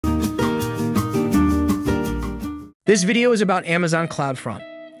This video is about Amazon CloudFront.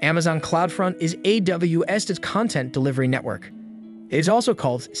 Amazon CloudFront is AWS's content delivery network. It is also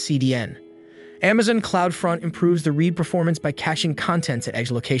called CDN. Amazon CloudFront improves the read performance by caching contents at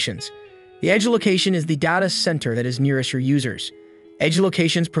edge locations. The edge location is the data center that is nearest your users. Edge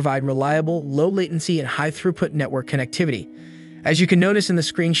locations provide reliable, low latency, and high throughput network connectivity. As you can notice in the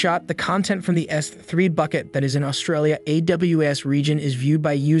screenshot, the content from the S3 bucket that is in Australia AWS region is viewed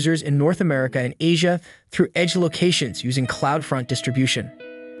by users in North America and Asia through edge locations using CloudFront distribution.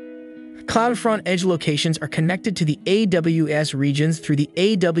 CloudFront edge locations are connected to the AWS regions through the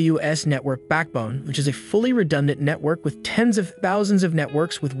AWS network backbone, which is a fully redundant network with tens of thousands of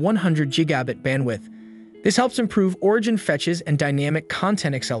networks with 100 gigabit bandwidth. This helps improve origin fetches and dynamic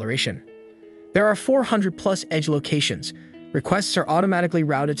content acceleration. There are 400 plus edge locations. Requests are automatically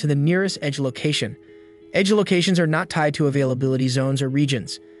routed to the nearest edge location. Edge locations are not tied to availability zones or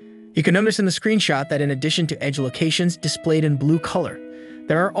regions. You can notice in the screenshot that in addition to edge locations displayed in blue color,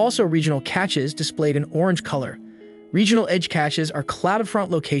 there are also regional caches displayed in orange color. Regional edge caches are CloudFront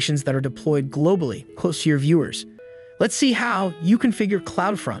locations that are deployed globally, close to your viewers. Let's see how you configure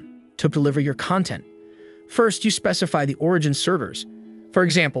CloudFront to deliver your content. First, you specify the origin servers. For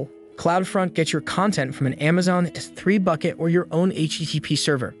example, CloudFront gets your content from an Amazon S3 bucket or your own HTTP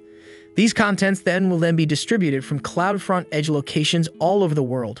server. These contents will be distributed from CloudFront edge locations all over the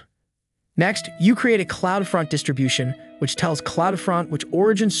world. Next, you create a CloudFront distribution, which tells CloudFront which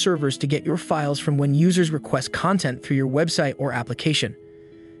origin servers to get your files from when users request content through your website or application.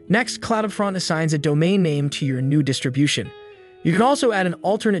 Next, CloudFront assigns a domain name to your new distribution. You can also add an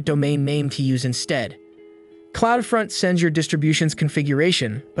alternate domain name to use instead. CloudFront sends your distribution's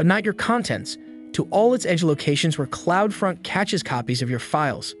configuration, but not your contents, to all its edge locations where CloudFront caches copies of your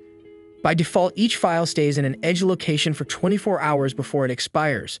files. By default, each file stays in an edge location for 24 hours before it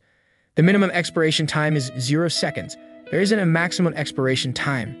expires. The minimum expiration time is 0 seconds. There isn't a maximum expiration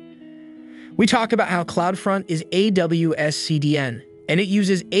time. We talk about how CloudFront is AWS CDN, and it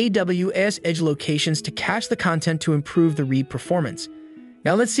uses AWS edge locations to cache the content to improve the read performance.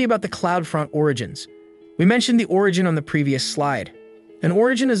 Now let's see about the CloudFront origins. We mentioned the origin on the previous slide. An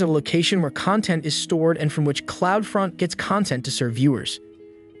origin is a location where content is stored and from which CloudFront gets content to serve viewers.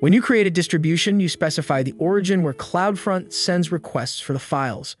 When you create a distribution, you specify the origin where CloudFront sends requests for the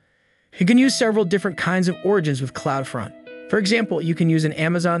files. You can use several different kinds of origins with CloudFront. For example, you can use an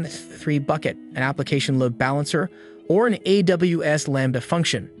Amazon S3 bucket, an application load balancer, or an AWS Lambda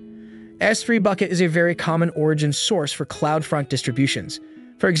function. S3 bucket is a very common origin source for CloudFront distributions.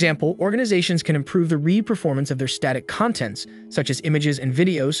 For example, organizations can improve the read performance of their static contents, such as images and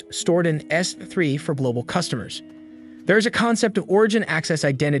videos, stored in S3 for global customers. There is a concept of Origin Access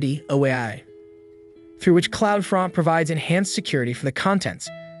Identity, OAI, through which CloudFront provides enhanced security for the contents.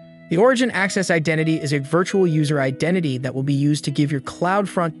 The Origin Access Identity is a virtual user identity that will be used to give your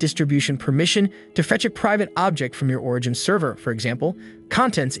CloudFront distribution permission to fetch a private object from your origin server, for example,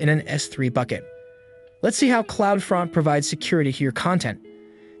 contents in an S3 bucket. Let's see how CloudFront provides security to your content.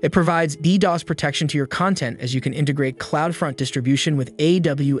 It provides DDoS protection to your content as you can integrate CloudFront distribution with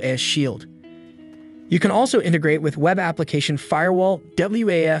AWS Shield. You can also integrate with Web Application Firewall,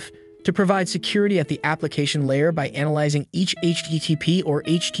 WAF, to provide security at the application layer by analyzing each HTTP or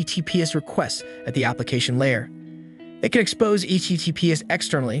HTTPS request at the application layer. It can expose HTTPS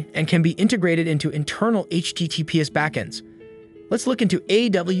externally and can be integrated into internal HTTPS backends. Let's look into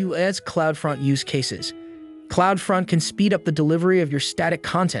AWS CloudFront use cases. CloudFront can speed up the delivery of your static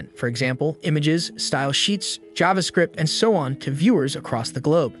content, for example, images, style sheets, JavaScript, and so on, to viewers across the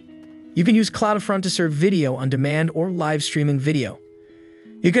globe. You can use CloudFront to serve video on demand or live streaming video.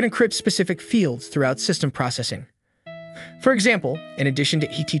 You can encrypt specific fields throughout system processing. For example, in addition to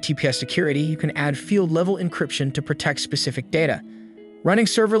HTTPS security, you can add field-level encryption to protect specific data. Running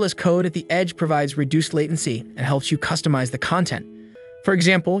serverless code at the edge provides reduced latency and helps you customize the content. For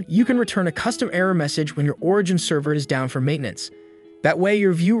example, you can return a custom error message when your origin server is down for maintenance. That way,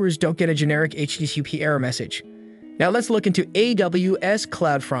 your viewers don't get a generic HTTP error message. Now let's look into AWS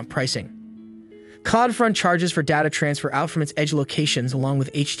CloudFront pricing. CloudFront charges for data transfer out from its edge locations along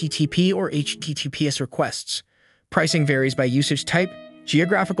with HTTP or HTTPS requests. Pricing varies by usage type,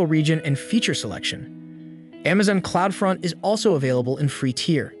 geographical region, and feature selection. Amazon CloudFront is also available in free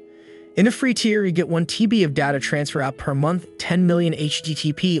tier. In the free tier, you get 1 TB of data transfer out per month, 10 million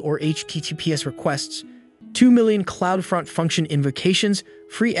HTTP or HTTPS requests, 2 million CloudFront function invocations,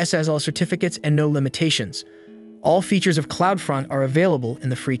 free SSL certificates, and no limitations. All features of CloudFront are available in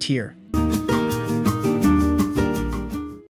the free tier.